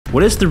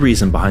What is the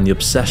reason behind the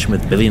obsession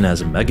with billionaires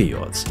and mega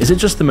yachts? Is it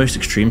just the most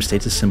extreme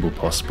status symbol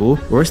possible,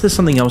 or is there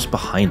something else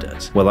behind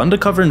it? Well,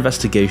 undercover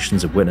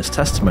investigations and witness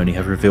testimony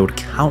have revealed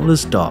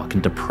countless dark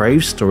and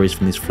depraved stories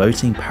from these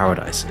floating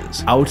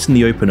paradises. Out in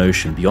the open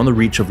ocean, beyond the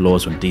reach of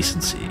laws on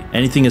decency,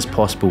 anything is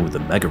possible with the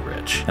mega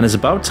rich. And it's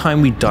about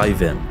time we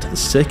dive into the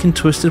sick and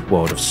twisted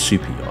world of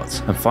super yachts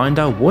and find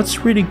out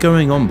what's really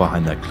going on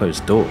behind their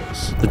closed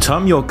doors. The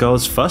term yacht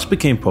girls first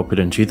became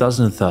popular in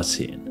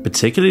 2013,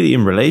 particularly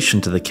in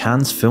relation to the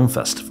Cannes Film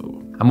Festival.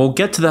 And we'll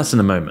get to that in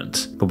a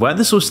moment, but where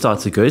this all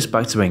started goes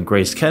back to when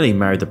Grace Kelly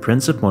married the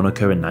Prince of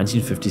Monaco in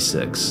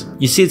 1956.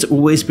 You see, it's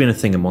always been a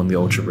thing among the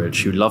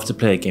ultra-rich who love to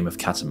play a game of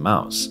cat and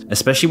mouse,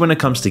 especially when it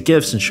comes to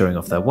gifts and showing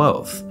off their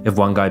wealth. If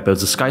one guy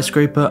builds a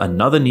skyscraper,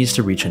 another needs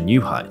to reach a new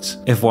height.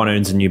 If one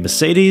owns a new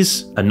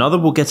Mercedes, another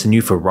will get a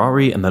new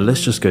Ferrari, and the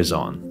list just goes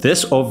on.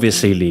 This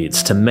obviously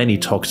leads to many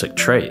toxic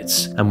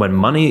traits, and when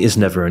money is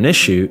never an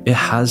issue, it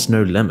has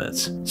no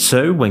limit.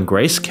 So when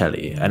Grace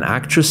Kelly, an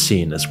actress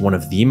seen as one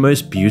of the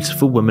most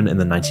beautiful women in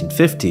the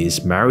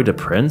 1950s, married a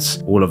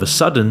prince, all of a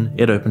sudden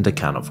it opened a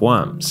can of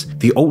worms.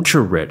 The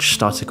ultra rich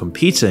started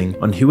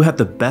competing on who had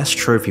the best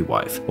trophy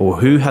wife, or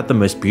who had the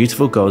most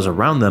beautiful girls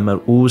around them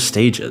at all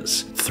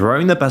stages.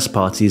 Throwing the best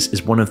parties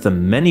is one of the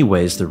many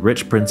ways the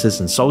rich princes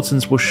and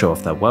sultans will show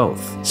off their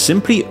wealth.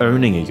 Simply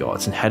owning a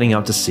yacht and heading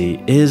out to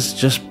sea is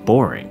just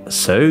boring,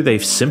 so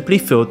they've simply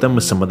filled them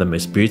with some of the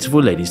most beautiful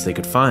ladies they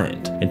could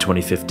find. In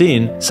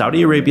 2015,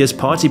 Saudi Arabia's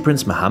party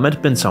prince Mohammed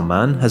bin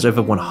Salman has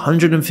over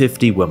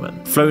 150 women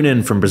flown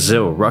in from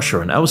Brazil,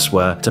 Russia and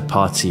elsewhere to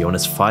party on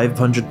his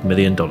 $500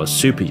 million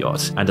super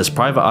yacht and his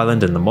private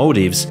island in the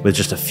Maldives with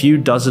just a few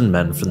dozen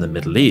men from the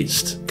Middle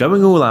East.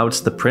 Going all out,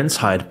 the prince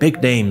hired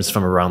big names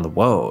from around the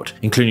world,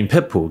 including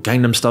Pitbull,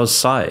 Gangnam Style's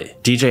Psy,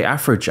 DJ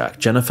Afrojack,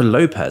 Jennifer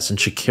Lopez and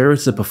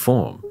Shakira to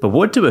perform. But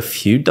what do a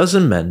few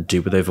dozen men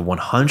do with over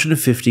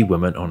 150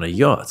 women on a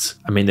yacht?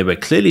 I mean, they were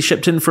clearly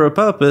shipped in for a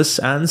purpose,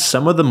 and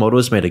some of the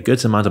models made a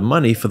good amount of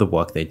money for the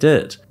work they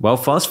did. Well,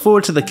 fast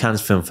forward to the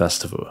Cannes Film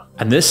Festival,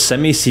 and this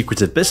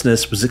semi-secretive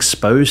business was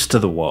exposed to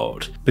the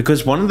world,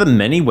 because one of the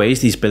many ways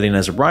these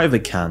billionaires arrive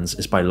at Cannes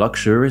is by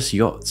luxurious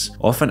yachts,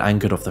 often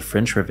anchored off the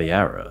French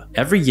Riviera.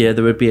 Every year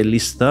there would be at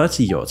least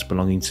 30 yachts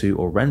belonging to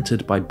or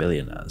rented by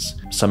billionaires.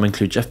 Some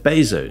include Jeff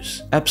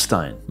Bezos,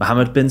 Epstein,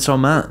 Mohammed bin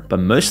Salman, but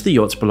most of the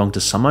yachts belong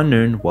to some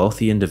unknown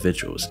wealthy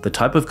individuals, the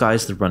type of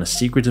guys that run a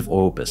secretive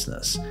oil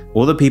business,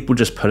 or the people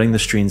just pulling the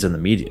strings in the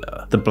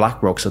media, the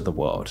Black Rocks of the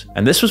world.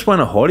 And this was when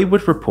a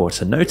Hollywood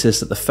reporter noticed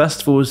that the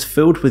festival was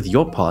filled with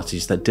yacht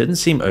parties that didn't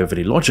seem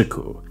overly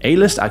logical.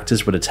 A-list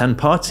actors would attend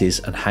parties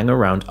and hang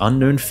around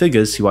unknown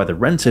figures who either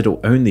rented or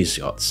owned these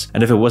yachts,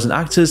 and if it wasn't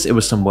actors, it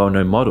was some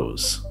well-known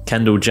models.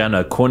 Kendall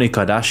Jenner, Kourtney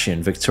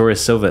Kardashian, Victoria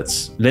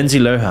Silvstedt, Lindsay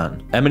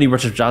Lohan, Emily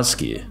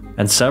Ratajkowski,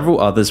 and several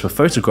others were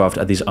photographed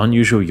at these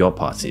unusual yacht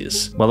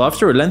parties. Well,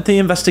 after a lengthy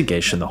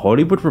investigation, the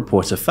Hollywood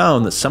Reporter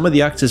found that some of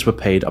the actors were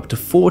paid up to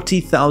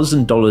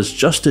 $40,000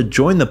 just to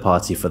join the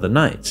party for the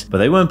night, but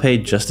they weren't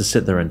paid just to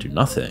sit there and do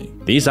nothing.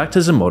 These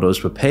actors and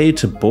models were paid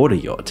to board a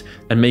yacht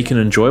and make an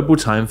enjoyable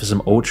time for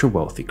some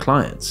ultra-wealthy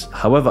clients.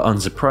 However,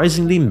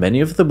 unsurprisingly, many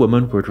of the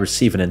women would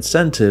receive an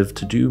incentive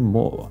to do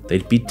more.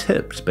 They'd be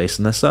tipped based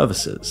on their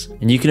services.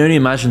 And you can only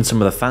imagine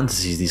some of the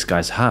fantasies these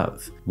guys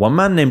have. One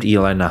man named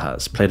Eli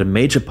Nahas played a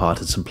major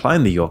part in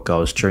supplying the yacht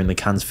girls during the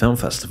Cannes Film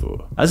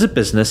Festival. As a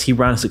business, he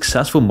ran a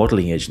successful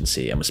modeling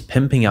agency and was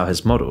pimping out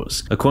his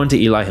models. According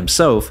to Eli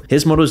himself,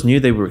 his models knew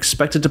they were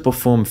expected to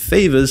perform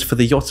favors for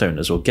the yacht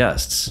owners or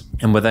guests,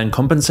 and were then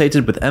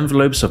compensated with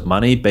envelopes of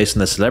money based on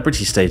their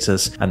celebrity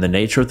status and the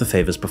nature of the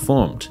favors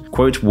performed.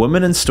 Quote,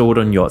 women installed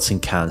on yachts in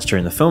Cannes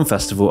during the film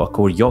festival are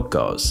called yacht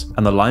girls,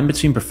 and the line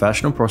between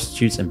professional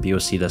prostitutes and B or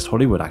C-list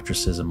Hollywood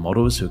actresses and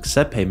models who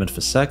accept payment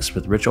for sex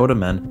with rich older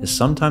men is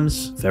sometimes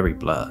very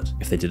blurred.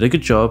 If they did a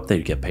good job,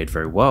 they'd get paid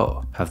very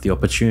well, have the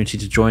opportunity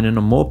to join in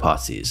on more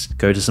parties,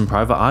 go to some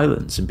private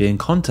islands, and be in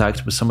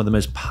contact with some of the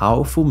most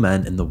powerful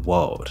men in the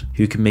world,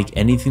 who can make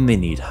anything they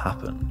need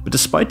happen. But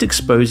despite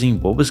exposing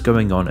what was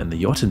going on in the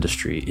yacht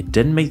industry, it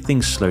didn't make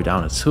things slow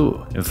down at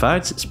all. In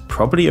fact, it's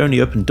probably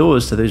only opened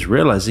doors to those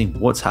realizing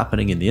what's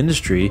happening in the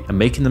industry and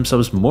making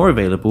themselves more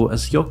available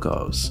as yacht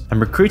girls. And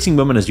recruiting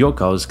women as yacht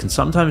girls can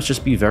sometimes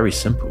just be very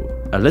simple.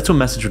 A little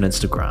message on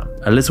Instagram,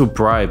 a little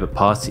bribe at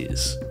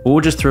parties, or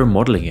just through a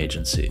modeling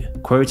agency.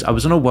 Quote, I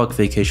was on a work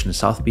vacation in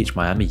South Beach,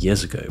 Miami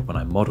years ago when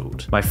I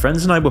modeled. My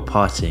friends and I were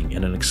partying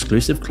in an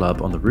exclusive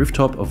club on the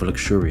rooftop of a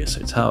luxurious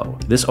hotel.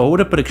 This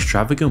older but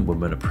extravagant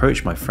woman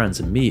approached my friends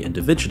and me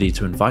individually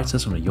to invite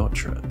us on a yacht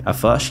trip. At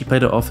first, she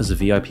played it off as a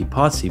VIP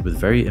party with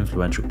very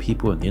influential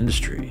people in the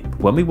industry.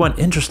 But when we weren't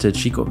interested,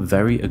 she got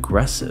very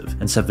aggressive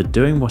and said for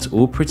doing what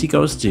all pretty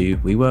girls do,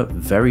 we were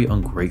very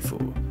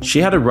ungrateful. She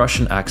had a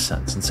Russian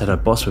accent and said her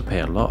boss would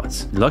pay a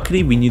lot.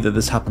 Luckily, we knew that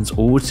this happens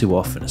all too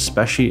often,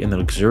 especially in the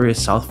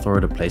luxurious South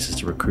Florida places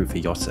to recruit for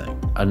yachting.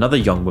 Another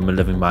young woman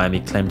living in Miami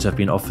claimed to have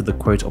been offered the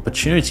quote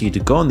opportunity to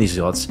go on these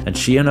yachts, and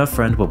she and her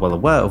friend were well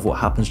aware of what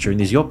happens during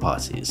these yacht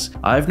parties.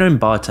 I've known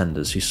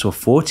bartenders who saw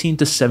 14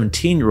 to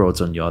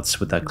 17-year-olds on yachts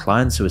with their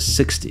clients who were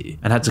 60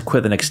 and had to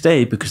quit the next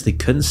day because they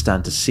couldn't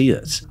stand to see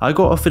it. I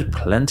got offered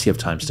plenty of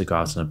times to go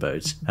out on a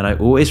boat, and I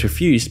always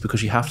refused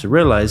because you have to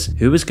realize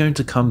who is going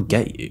to come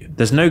get you.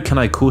 There's no can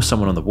I call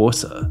someone on the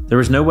water. There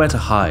is nowhere to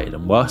hide,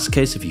 and worst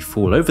case, if you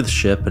fall over the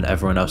ship and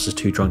everyone else is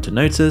too drunk to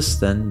notice,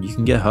 then you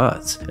can get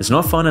hurt. It's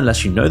not fun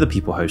unless you know the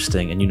people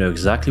hosting and you know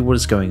exactly what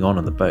is going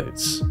on the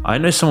boats. I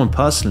know someone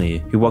personally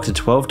who worked a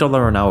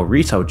 $12 an hour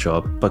retail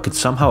job but could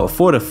somehow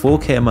afford a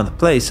 $4K a month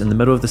place in the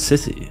middle of the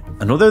city.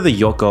 And although the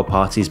yacht girl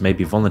parties may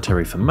be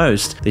voluntary for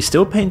most, they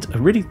still paint a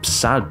really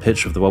sad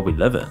picture of the world we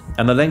live in,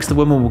 and the lengths the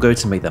women will go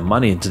to make their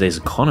money in today's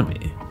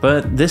economy.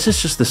 But this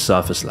is just the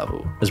surface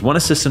level. As one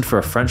assistant for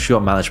a French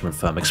yacht management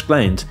firm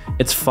explained,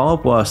 it's far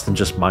worse than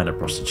just minor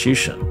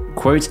prostitution.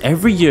 Quote,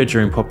 every year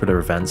during popular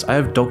events, I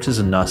have doctors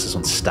and nurses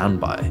on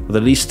standby, with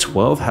at least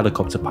 12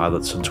 helicopter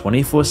pilots on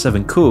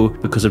 24/7 call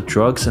because of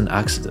drugs and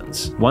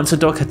accidents. Once a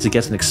doc had to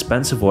get an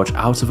expensive watch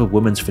out of a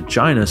woman's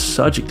vagina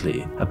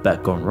surgically, a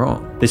bet gone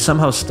wrong. They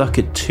somehow stuck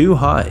it too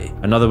high.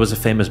 Another was a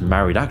famous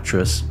married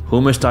actress who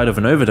almost died of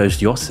an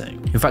overdose yachting.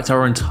 In fact,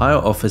 our entire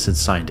office had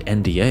signed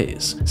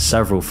NDAs.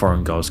 Several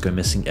foreign girls go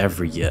missing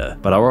every year,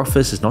 but our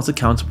office is not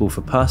accountable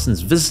for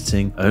persons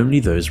visiting,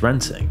 only those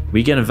renting.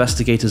 We get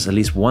investigators at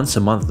least once a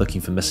month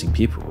looking for missing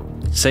people.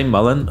 Saint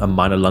Mullen, a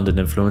minor London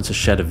influencer,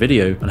 shared a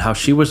video on how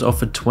she was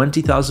offered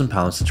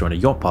 £20,000 to join a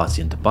yacht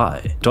party in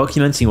Dubai.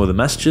 Documenting all the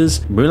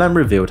messages, Mulan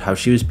revealed how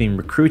she was being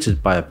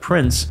recruited by a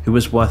prince who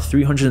was worth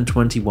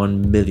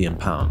 £321 million.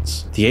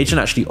 The agent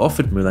actually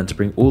offered Mulan to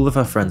bring all of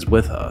her friends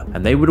with her,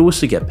 and they would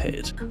also get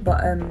paid.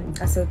 But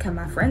I said, can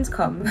my friends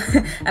come?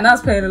 And I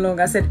was playing along.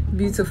 I said,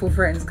 beautiful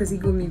friends, because he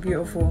called me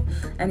beautiful.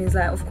 And he's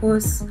like, of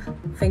course,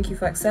 thank you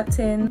for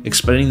accepting.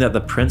 Explaining that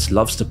the prince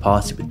loves to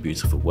party with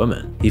beautiful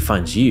women. He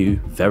finds you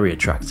very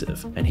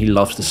attractive, and he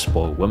loves to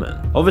spoil women.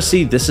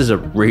 Obviously, this is a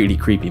really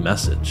creepy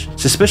message.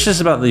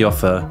 Suspicious about the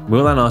offer,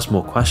 Mulan asked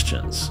more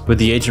questions, with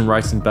the agent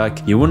writing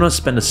back, you will not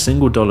spend a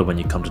single dollar when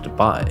you come to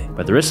Dubai,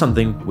 but there is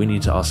something we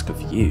need to ask of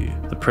you.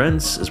 The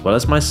prince, as well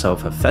as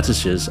myself, have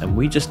fetishes, and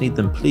we just need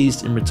them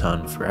pleased in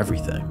return for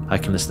everything. I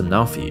can list them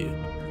now for you.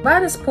 By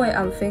this point,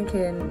 I'm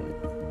thinking,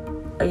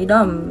 are you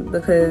dumb?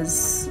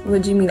 Because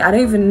what do you mean? I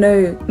don't even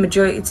know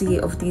majority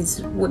of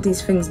what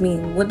these things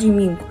mean. What do you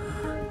mean?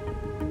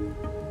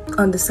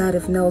 Underside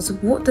of nails.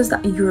 What does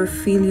that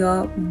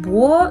urophilia?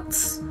 What?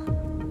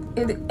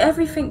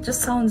 Everything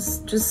just sounds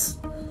just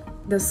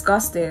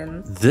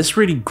disgusting. This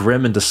really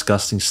grim and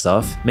disgusting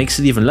stuff makes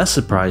it even less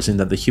surprising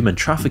that the Human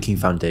Trafficking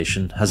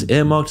Foundation has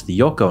earmarked the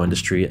yacht girl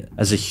industry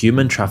as a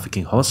human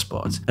trafficking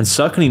hotspot. And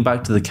circling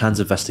back to the Cannes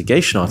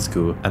investigation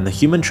article, and the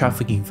Human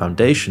Trafficking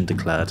Foundation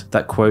declared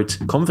that, quote,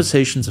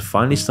 conversations are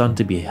finally starting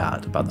to be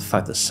had about the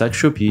fact that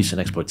sexual abuse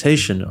and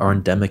exploitation are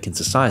endemic in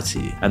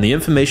society, and the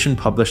information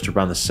published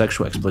around the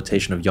sexual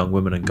exploitation of young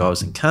women and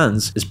girls in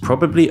Cannes is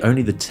probably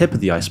only the tip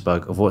of the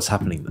iceberg of what's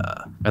happening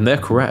there. And they're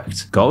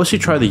correct. Girls who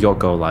try the yacht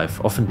girl life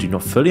often do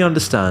not fully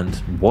understand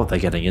what they're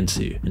getting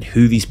into and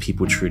who these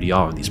people truly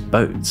are on these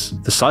boats.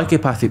 The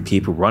psychopathic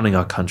people running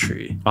our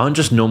country aren't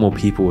just normal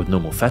people with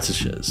normal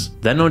fetishes.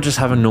 They're not just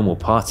having normal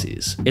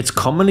parties. It's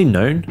commonly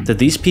known that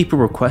these people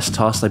request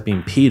tasks like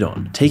being peed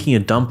on, taking a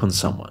dump on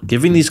someone,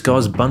 giving these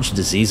girls a bunch of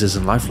diseases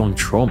and lifelong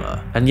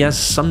trauma. And yes,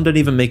 some don't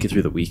even make it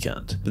through the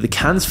weekend. But the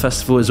Cannes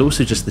Festival is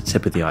also just the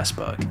tip of the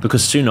iceberg,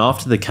 because soon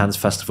after the Cannes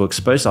Festival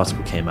Exposed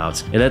article came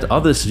out, it led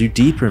others to do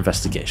deeper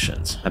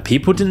investigations, and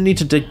people didn't need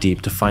to dig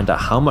deep to find out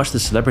how much the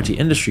celebrity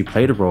industry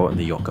played a role in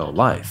the yacht girl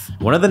life.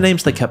 One of the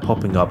names that kept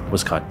popping up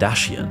was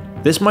Kardashian.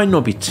 This might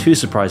not be too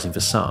surprising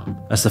for some,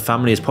 as the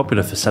family is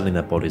popular for selling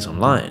their bodies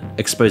online,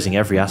 exposing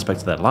every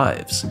aspect of their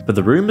lives. But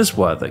the rumors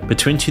were that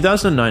between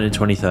 2009 and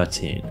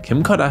 2013,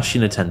 Kim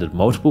Kardashian attended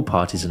multiple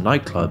parties in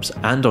nightclubs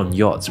and on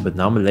yachts with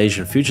now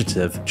Malaysian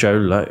fugitive Joe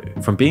Low,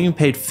 from being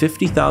paid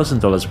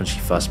 $50,000 when she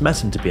first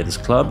met him to be at his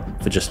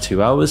club for just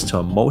 2 hours to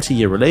a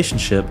multi-year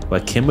relationship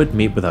where Kim would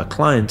meet with her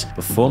client,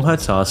 perform her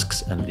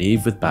tasks, and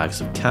leave with bags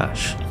of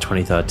cash. In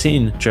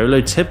 2013, Joe Low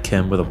tipped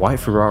Kim with a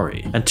white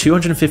Ferrari and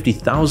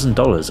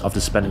 $250,000 after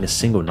spending a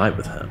single night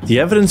with him. The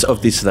evidence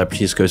of these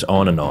celebrities goes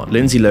on and on.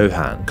 Lindsay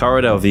Lohan,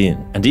 Cara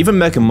Delevingne, and even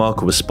Meghan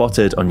Markle was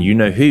spotted on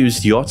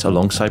you-know-who's yacht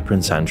alongside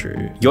Prince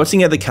Andrew.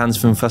 Yachting at the Cannes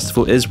Film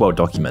Festival is well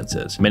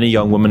documented. Many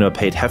young women are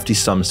paid hefty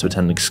sums to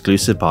attend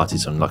exclusive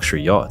parties on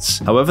luxury yachts.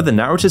 However, the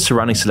narrative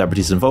surrounding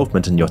celebrities'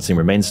 involvement in yachting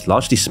remains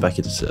largely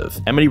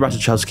speculative. Emily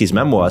Ratajkowski's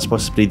memoir is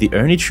possibly the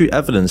only true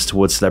evidence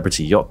towards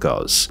celebrity yacht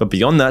girls. But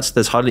beyond that,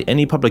 there's hardly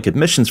any public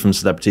admissions from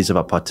celebrities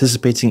about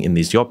participating in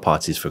these yacht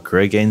parties for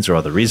career gains or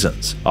other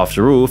reasons.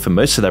 After all, for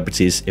most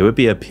celebrities, it would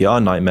be a PR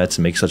nightmare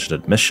to make such an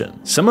admission.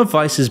 Some of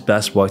Vice's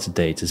best work to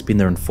date has been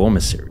their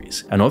Informer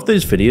series, and of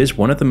those videos,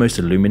 one of the most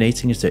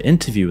illuminating is their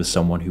interview with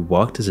someone who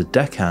worked as a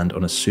deckhand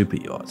on a super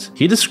yacht.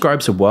 He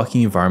describes a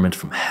working environment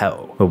from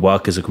hell, where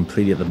workers are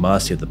completely at the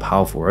mercy of the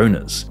powerful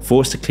owners,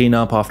 forced to clean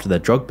up after their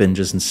drug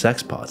binges and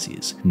sex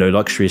parties. No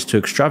luxury is too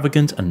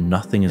extravagant and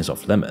nothing is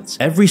off limits.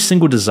 Every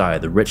single desire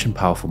the rich and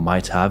powerful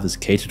might have is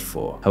catered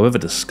for, however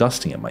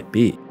disgusting it might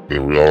be. The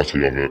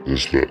reality of it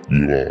is that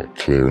you are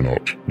clearing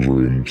up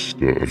rooms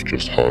that have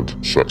just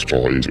had sex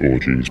parties,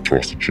 orgies,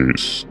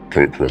 prostitutes,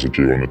 coke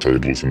residue on the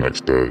tables the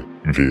next day,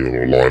 veal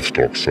or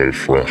livestock so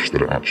fresh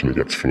that it actually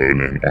gets flown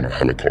in on a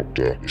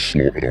helicopter,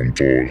 slaughtered on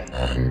board,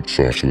 and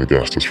served to the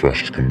guests as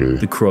fresh as can be.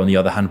 The crew, on the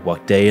other hand,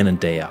 work day in and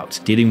day out,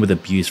 dealing with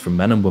abuse from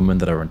men and women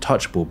that are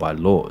untouchable by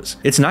laws.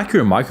 It's an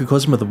accurate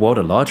microcosm of the world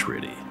at large,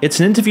 really. It's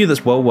an interview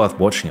that's well worth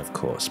watching, of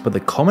course, but the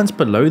comments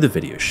below the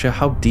video show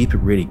how deep it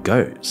really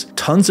goes.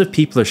 Tons of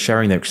people are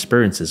sharing their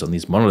experiences on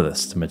these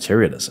monoliths to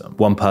materialism.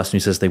 One person who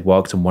says they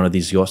worked on one of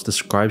these yachts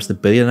describes the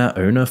billionaire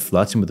owner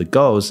flirting with the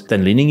girls,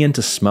 then leaning in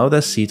to smell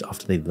their seat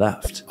after they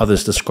left.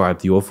 Others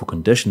describe the awful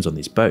conditions on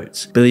these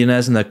boats.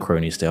 Billionaires and their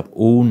cronies stay up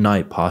all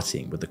night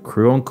partying, with the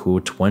crew on call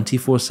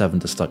 24/7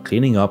 to start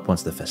cleaning up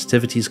once the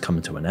festivities come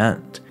to an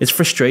end. It's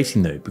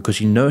frustrating though, because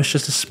you know it's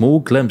just a small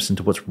glimpse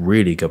into what's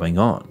really going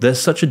on. There's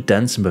such a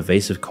dense and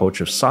pervasive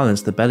culture of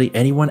silence that barely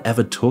anyone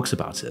ever talks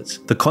about it.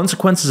 The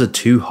consequences are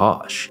too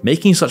harsh.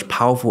 Making such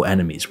powerful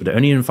enemies would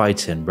only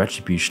invite in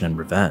retribution and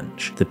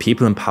revenge. The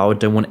people in power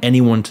don't want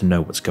anyone to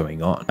know what's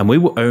going on, and we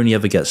will only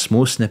ever get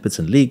small snippets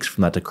and leaks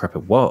from that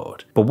decrepit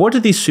world. But what do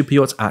these super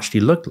yachts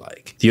actually look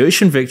like? The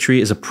Ocean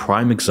Victory is a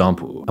prime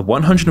example. At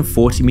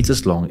 140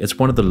 meters long, it's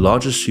one of the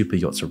largest super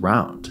yachts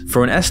around.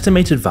 For an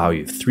estimated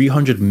value of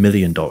 $300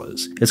 million,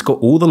 it's got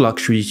all the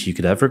luxuries you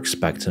could ever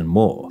expect and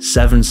more.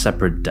 7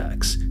 separate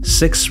decks,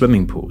 6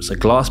 swimming pools, a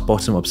glass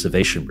bottom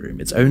observation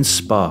room, its own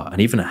spa, and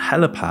even a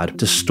helipad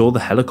to store the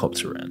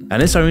helicopter in.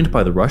 And it's owned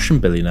by the Russian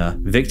billionaire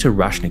Viktor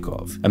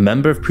Rashnikov, a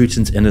member of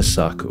Putin's inner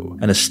circle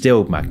and a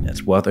steel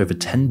magnate worth over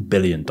 $10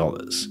 billion.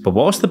 But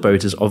whilst the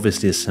boat is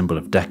obviously a symbol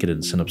of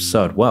decadence and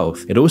absurd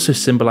wealth, it also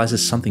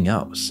symbolizes something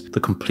else: the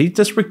complete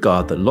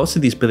disregard that lots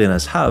of these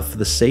billionaires have for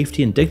the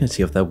safety and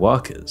dignity of their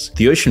workers.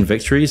 The Ocean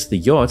Victory is the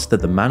yacht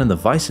that the man in the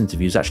Vice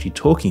interview is actually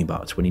talking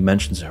about when he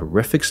mentions a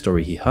horrific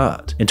story he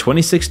heard. In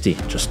 2016,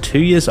 just 2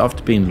 years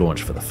after being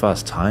launched for the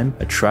first time,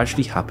 a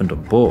tragedy happened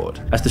on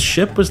board. As the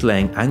ship was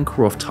laying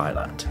anchor off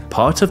Thailand,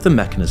 part of the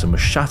mechanism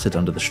was shattered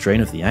under the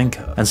strain of the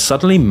anchor, and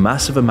suddenly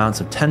massive amounts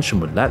of tension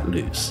were let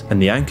loose,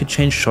 and the anchor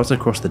chain shot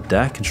across the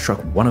deck and struck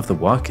one of the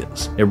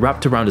workers. It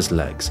wrapped around his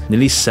legs,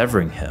 nearly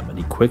severing him, and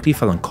he quickly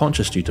fell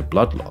unconscious due to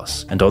blood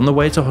loss, and on the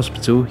way to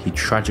hospital, he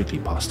tragically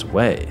passed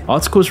away.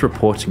 Articles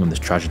reporting on this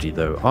tragedy,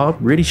 though, are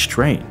really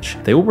strange.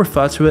 They all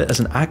refer to it as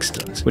an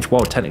accident, which,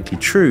 while technically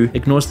true,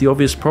 ignores the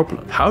obvious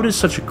problem. How did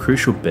such a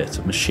crucial bit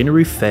of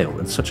machinery fail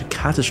in such a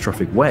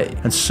catastrophic way,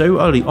 and so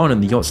early on in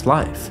the yacht's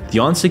life? The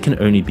answer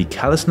can only be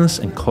carelessness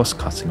and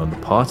cost-cutting on the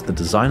part of the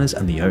designers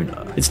and the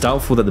owner. It's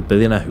doubtful that the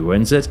billionaire who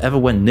owns it ever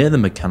went near the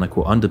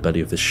mechanical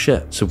underbelly of this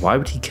ship, so why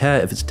would he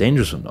care if it's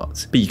dangerous or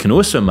not? But you can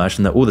also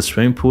imagine that all the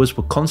swimming pools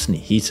were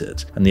constantly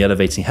heated, and the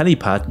elevating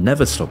helipad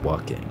never stopped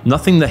working.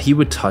 Nothing that he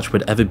would touch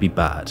would ever be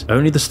bad,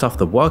 only the stuff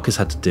the workers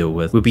had to deal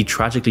with would be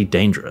tragically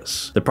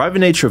dangerous. The private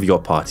nature of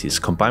yacht parties,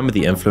 combined with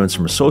the influence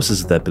and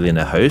resources of their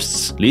billionaire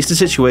hosts, leads to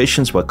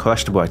situations where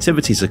questionable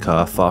activities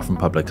occur far from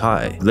public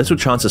eye, with little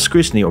chance of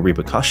scrutiny or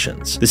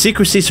repercussions. The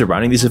secrecy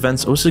surrounding these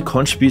events also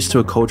contributes to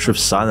a culture of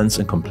silence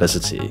and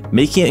complicity,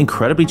 making it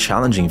incredibly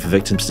challenging for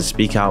victims to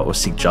speak out or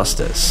seek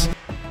justice.